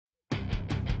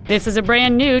This is a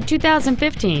brand new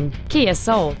 2015 Kia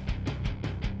Soul.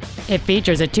 It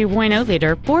features a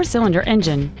 2.0-liter four-cylinder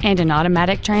engine and an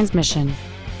automatic transmission.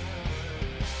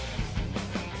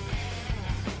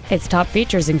 Its top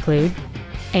features include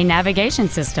a navigation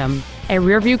system, a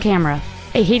rear-view camera,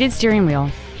 a heated steering wheel,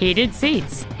 heated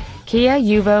seats, Kia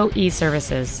Yuvo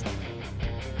e-services,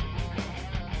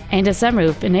 and a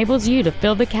sunroof enables you to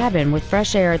fill the cabin with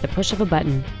fresh air at the push of a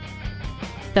button.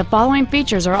 The following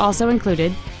features are also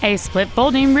included: a split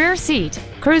folding rear seat,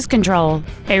 cruise control,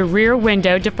 a rear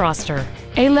window defroster,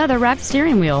 a leather-wrapped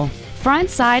steering wheel, front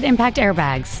side impact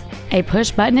airbags, a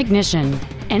push-button ignition,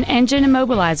 an engine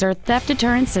immobilizer theft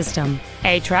deterrent system,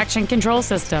 a traction control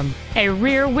system, a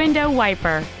rear window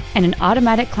wiper, and an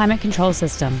automatic climate control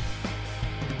system.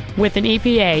 With an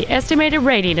EPA estimated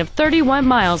rating of 31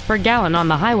 miles per gallon on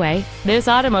the highway, this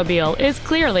automobile is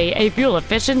clearly a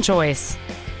fuel-efficient choice.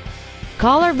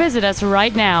 Call or visit us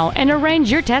right now and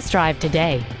arrange your test drive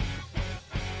today.